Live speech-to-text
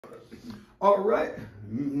All right,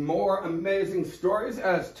 more amazing stories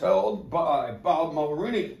as told by Bob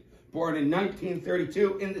Mulrooney, born in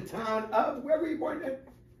 1932 in the town of, where were you born in?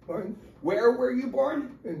 Pardon? Where were you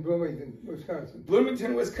born? In Bloomington, Wisconsin.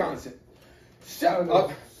 Bloomington, Wisconsin.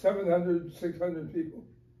 So, 700, 600 people.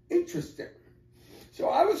 Interesting. So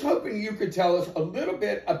I was hoping you could tell us a little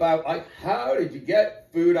bit about, like, how did you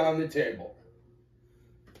get food on the table?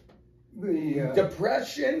 The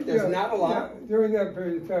Depression, there's not a lot. Yeah, during that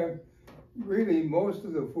period of time, really most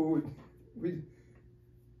of the food, we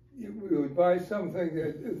would buy something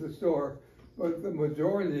at the store, but the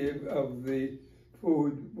majority of the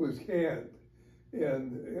food was canned.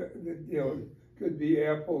 And, could be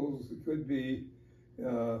apples, it could be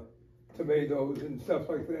tomatoes and stuff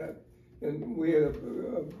like that. And we had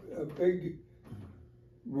a big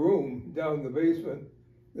room down in the basement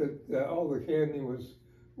that all the candy was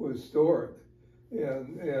stored.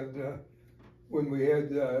 And when we had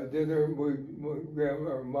dinner,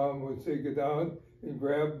 our mom would say, "Go down and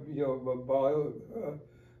grab,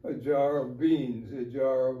 a jar of beans, a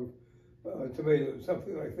jar of tomatoes,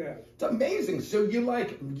 something like that." It's amazing. So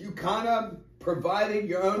you kind of provided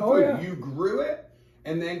your own Oh, food. yeah. You grew it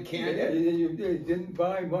and then canned it. And you didn't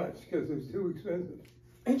buy much because it was too expensive.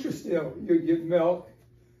 Interesting. You'd get milk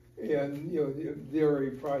and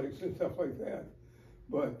dairy products and stuff like that,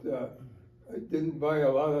 but I didn't buy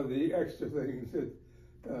a lot of the extra things that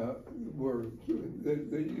were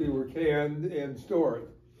canned and stored.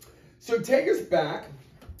 So take us back.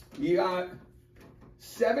 You got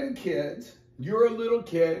 7 kids. You're a little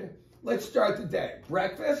kid. Let's start the day.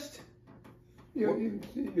 Breakfast?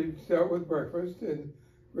 You'd start with breakfast, and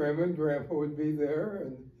Grandma and Grandpa would be there,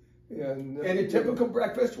 and a typical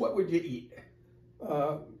breakfast, what would you eat?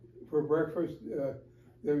 For breakfast,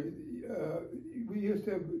 we used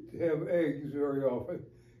to have eggs very often.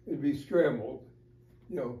 It'd be scrambled,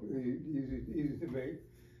 easy to make,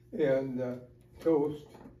 and toast,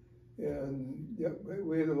 and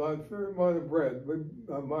we had a fair amount of bread.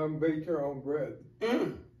 My mom baked her own bread.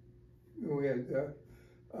 Mm. We had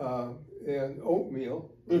and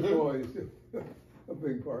oatmeal was always a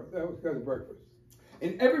big part. That was kind of breakfast.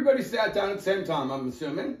 And everybody sat down at the same time, I'm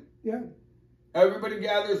assuming? Yeah. Everybody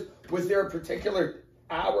gathers. Was there a particular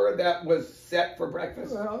hour that was set for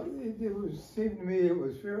breakfast? Well, seemed to me it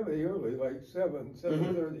was fairly early, like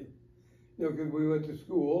 7:30. Because we went to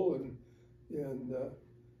school and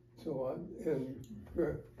so on, and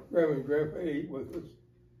Grandma and Grandpa ate with us.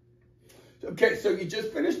 Okay, so you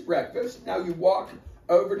just finished breakfast. Now you walk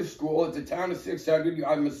over to school. It's a town of 600.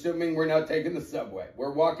 I'm assuming we're not taking the subway.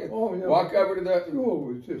 We're walking. Oh, yeah. Walk over to the school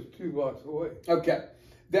was just 2 blocks away. Okay.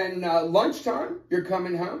 Then lunchtime, you're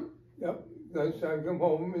coming home? Yep. Lunchtime, come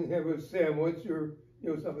home and have a sandwich or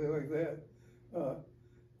something like that.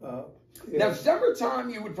 Now, summertime,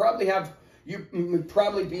 you would probably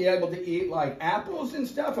be able to eat like apples and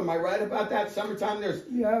stuff. Am I right about that? Summertime, there's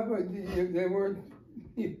but they weren't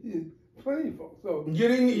plentiful. So you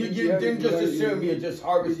didn't just assume you just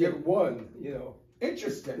harvested. You get one,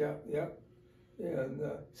 Interesting. Yeah. And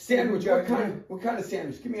sandwich. What kind of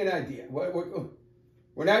sandwich? Give me an idea.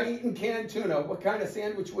 We're not eating canned tuna. What kind of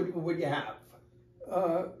sandwich would you have?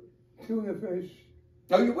 Tuna fish.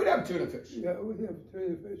 Oh, you would have tuna fish. Yeah, we'd have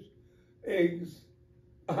tuna fish, eggs,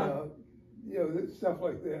 stuff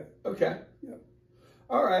like that. Okay. Yeah.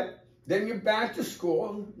 All right. Then you're back to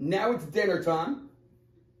school. Now it's dinner time.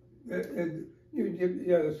 And you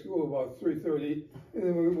get out of school about 3:30, and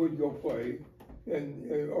then we would go play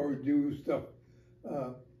or do stuff.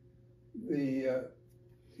 We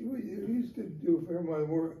used to do a fair amount of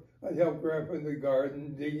work. I'd help Grandpa in the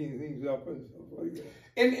garden, digging things up and stuff like that.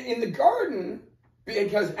 In the garden,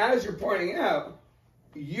 because as you're pointing out,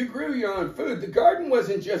 you grew your own food. The garden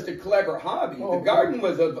wasn't just a clever hobby. Oh, the garden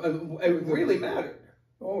it really mattered.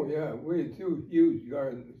 Oh yeah, we had 2 huge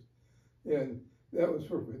gardens, and that was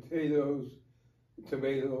for potatoes,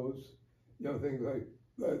 tomatoes, things like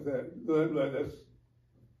that, lettuce,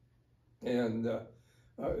 and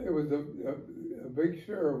it was a big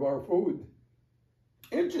share of our food.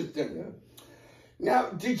 Interesting. Yeah. Now,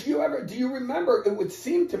 do you remember, it would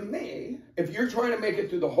seem to me, if you're trying to make it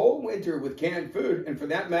through the whole winter with canned food, and for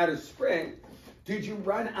that matter, spring, did you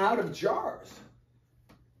run out of jars?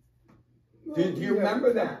 Do you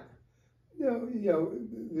remember that?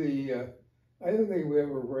 I don't think we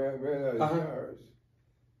ever ran out of jars.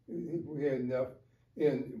 We had enough,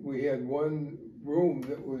 and we had one room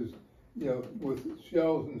that was, with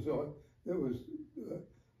shelves and so on, that was,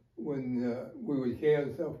 when we would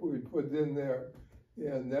can stuff, we would put it in there,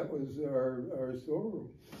 and that was our storeroom.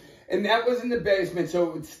 And that was in the basement, so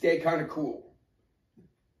it would stay kind of cool.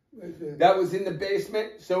 That was in the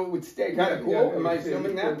basement, so it would stay kind of cool. Am I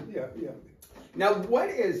assuming that? Yeah, yeah. Now, what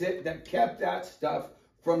is it that kept that stuff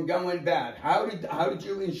from going bad? How did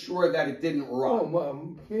you ensure that it didn't rot?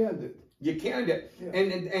 Oh, canned it. You canned it, Yeah.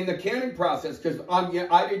 and the canning process, because I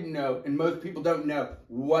didn't know, and most people don't know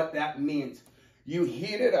what that means. You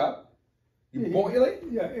heat it up, you boil it.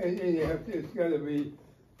 Yeah, and you have to. It's got to be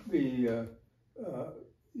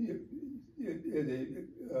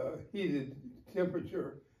heated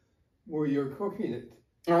temperature where you're cooking it.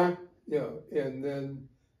 Uh-huh. Yeah, and then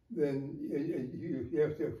you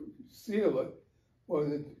have to seal it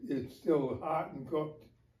while it's still hot and cooked.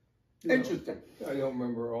 Interesting. I don't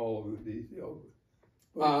remember all of the details.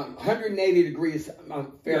 180 degrees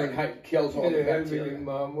Fahrenheit kills all the bacteria.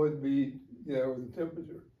 Would be with the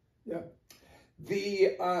temperature. Yeah.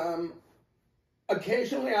 The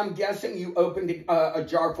occasionally, I'm guessing you opened a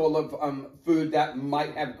jar full of food that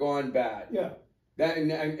might have gone bad. Yeah. That was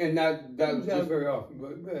Not just very often,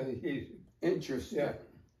 but on occasion. interesting. Yeah.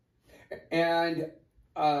 And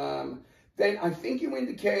then I think you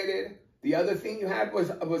indicated the other thing you had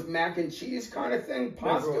was mac and cheese kind of thing.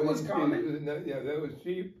 Pasta was common. Yeah, that was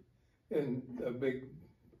cheap and a big.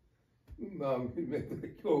 Mom could make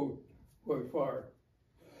it go quite far.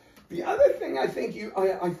 The other thing I think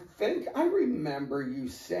I think I remember you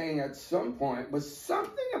saying at some point was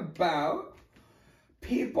something about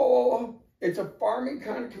people. It's a farming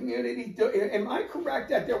kind of community. Am I correct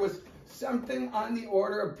that there was something on the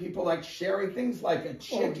order of people like sharing things like a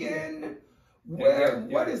chicken?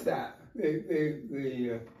 What is that? We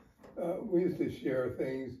used to share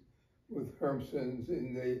things with Hermsons,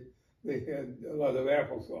 and they had a lot of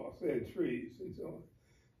applesauce. They had trees and so on.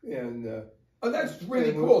 And oh, that's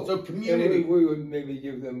really cool. So community. We would maybe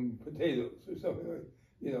give them potatoes or something like,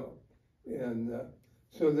 and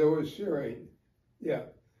so there was sharing. Yeah.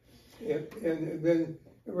 And then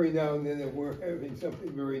every now and then, if we're having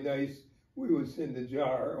something very nice, we would send a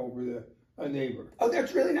jar over to a neighbor. Oh,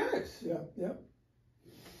 that's really nice. Yeah, yeah,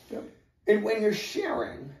 yeah. And when you're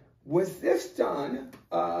sharing, was this done?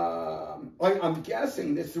 I'm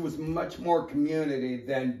guessing this was much more community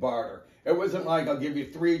than barter. It wasn't like I'll give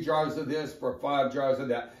you 3 jars of this for 5 jars of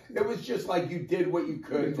that. It was just like you did what you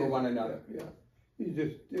could for one another. Yeah, you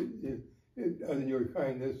just did out of your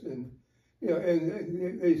kindness and. Yeah,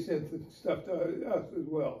 and they sent the stuff to us as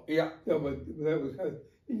well. Yeah. Yeah, but that was kind of,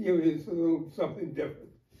 it's a little something different.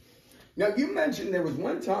 Now, you mentioned there was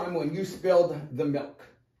one time when you spilled the milk.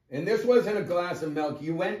 And this wasn't a glass of milk.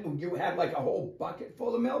 You had like a whole bucket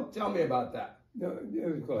full of milk? Tell me about that. No,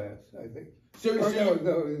 it was glass, I think.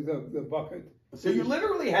 The bucket. So you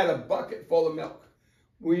literally had a bucket full of milk?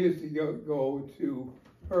 We used to go to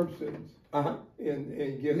Hermson's and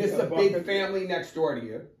get and this is a big family next door to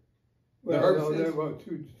you? Well, no, they're about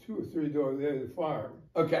two or three doors. They had a farm.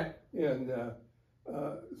 Okay. And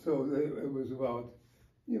so it was about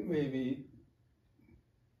maybe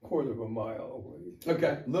a quarter of a mile away.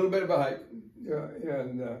 Okay, a little bit of a hike. Yeah,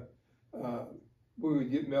 and we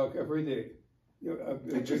would get milk every day.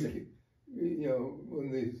 Interesting.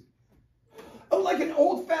 When these. Oh, like an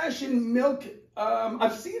old-fashioned milk.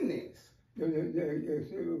 I've seen these. It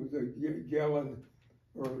was a gallon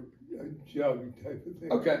or a jug type of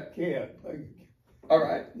thing. Okay. Can. Like, all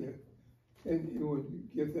right. Yeah. And you would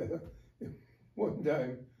get that. One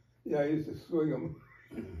time, I used to swing them.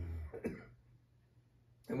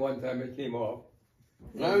 And one time it came off.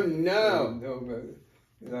 Oh, no.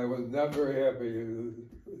 And I was not very happy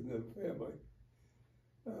with the family.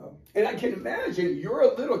 And I can imagine you're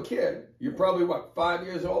a little kid. You're probably, what, 5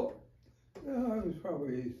 years old? No, I was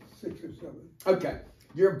probably 6 or 7. Okay.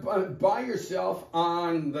 You're by yourself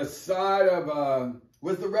on the side of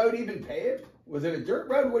was the road even paved? Was it a dirt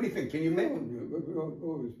road? What do you think? Can you make?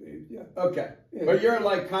 Always paved, yeah. Okay. Yeah. But you're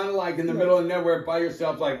like kind of like in the middle of nowhere by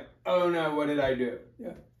yourself, like, oh no, what did I do?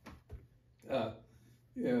 Yeah. I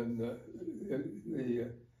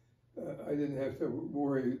didn't have to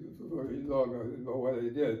worry very long about what I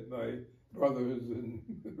did. My brothers and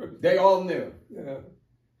they all knew. Yeah.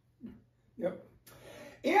 Yep.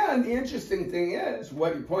 And the interesting thing is,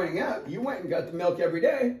 what you're pointing out, you went and got the milk every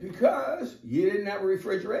day because you didn't have a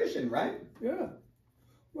refrigeration, right? Yeah.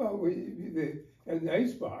 Well, they had an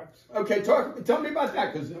ice box. Okay, tell me about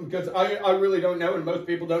that, because I really don't know, and most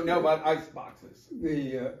people don't know about ice boxes.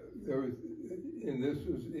 There was, and this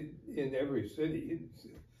was in every city,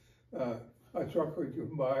 a truck would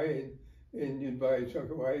come by and you'd buy a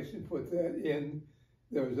chunk of ice and put that in.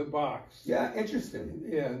 There was a box. Yeah, interesting.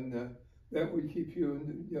 And that would keep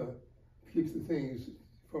keep the things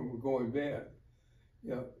from going bad.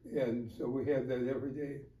 Yeah, and so we had that every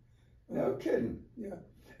day. No kidding. Yeah.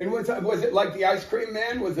 And was it like the ice cream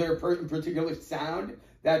man? Was there a particular sound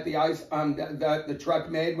that the ice that the truck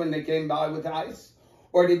made when they came by with ice,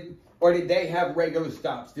 or did they have regular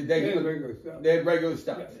stops? Did they? They had regular stops. They had regular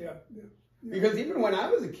stops. Yeah. Because even when I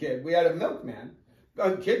was a kid, we had a milkman.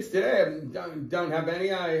 Kids today don't have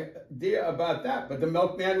any idea about that, but the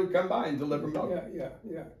milkman would come by and deliver milk.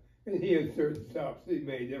 Yeah. And he had certain stops he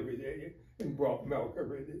made every day and brought milk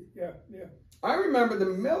every day. Yeah. I remember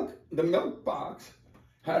the milk box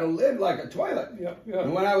had a lid like a toilet. Yeah.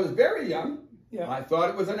 And when I was very young, Yeah. I thought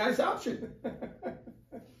it was a nice option.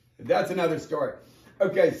 That's another story.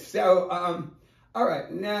 Okay, so all right,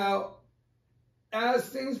 now as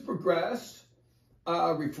things progress,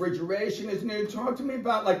 refrigeration is new. Talk to me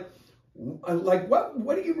about like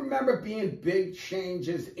what do you remember being big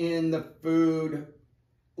changes in the food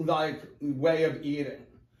like way of eating?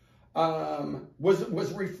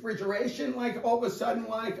 Was refrigeration like all of a sudden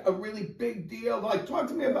like a really big deal? Like talk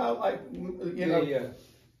to me about like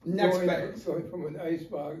next phase. Going from an ice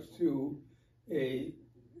box to a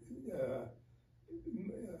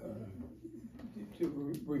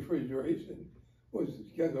to refrigeration was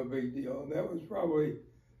kind of a big deal, and that was probably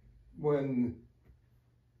when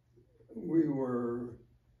we were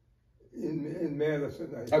in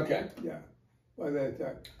Madison. I think. Okay. Yeah. By that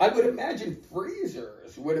time, I would imagine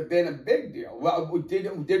freezers would have been a big deal. Well,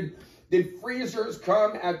 did freezers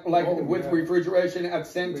come at with refrigeration at the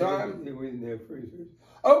same time? We didn't have freezers.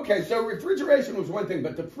 Okay, so refrigeration was one thing,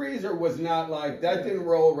 but the freezer was not like that. Didn't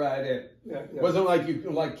roll right in. Yeah. Wasn't like you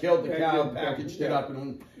killed the cow, packaged it up,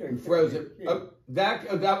 and froze it.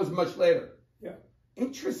 That was much later. Yeah.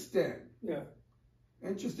 Interesting. Yeah.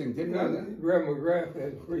 Interesting. Didn't know that. Grandma Graff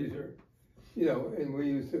had a freezer, and we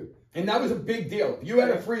used to. And that was a big deal. If you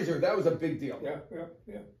had a freezer, that was a big deal.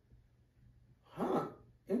 Yeah. Huh.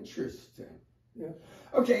 Interesting. Yeah.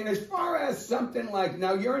 Okay, and as far as something like,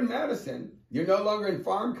 now you're in Madison, you're no longer in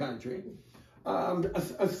farm country,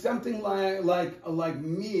 something like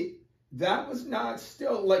meat, that was not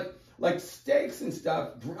still, like steaks and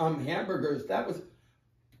stuff, hamburgers, that was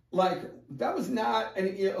not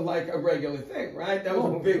like a regular thing, right? That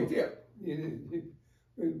was a big deal. You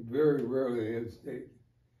very rarely had steak.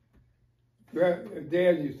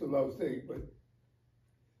 Dad used to love steak, but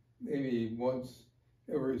maybe once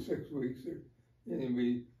every 6 weeks,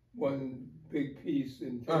 maybe one big piece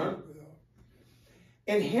in camp.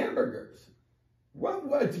 And hamburgers. What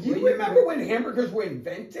do you remember when hamburgers were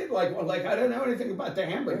invented? Like I don't know anything about the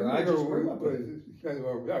hamburger. I just grew up with it. It's kind of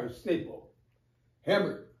our staple.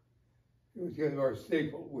 Hamburger. It was kind of our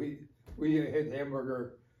staple. We had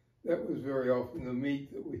hamburger. That was very often the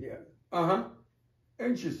meat that we had.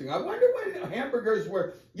 Interesting. I wonder when hamburgers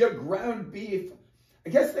were ground beef. I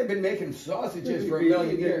guess they've been making sausages for a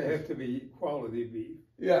million years. It didn't have to be quality beef.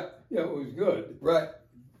 Yeah. Yeah, it was good. Right.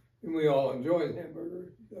 And we all enjoyed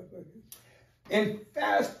hamburger. Stuff like that. And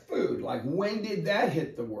fast food, like when did that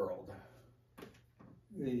hit the world?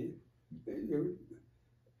 You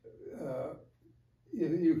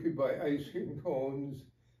could buy ice cream cones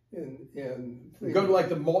and things. Go to like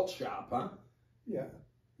the malt shop, huh? Yeah.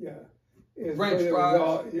 French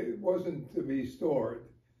fries. It wasn't to be stored.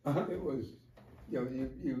 It was,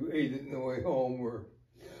 you ate it on the way home or.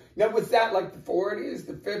 Now, was that like the 40s,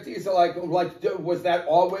 the 50s? Like, was that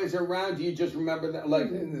always around? Do you just remember that? Like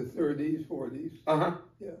in the 30s, 40s.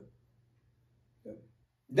 Yeah.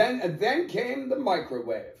 Then came the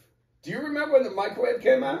microwave. Do you remember when the microwave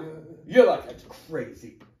came out? Yeah. You're like, that's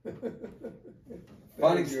crazy.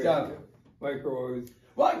 Funny stuff. Microwaves.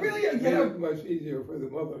 Well, really, much easier for the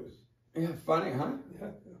mothers. Yeah, funny, huh?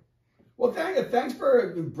 Yeah. Well, thanks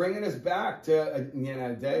for bringing us back to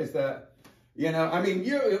days that. I mean,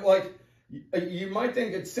 you might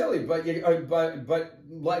think it's silly, but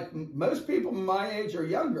like most people my age or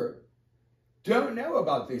younger don't know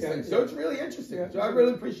about these things. So it's really interesting. So I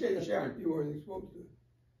really appreciate you sharing. You weren't exposed to it.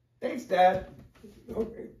 Thanks, Dad.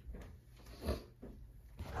 Okay.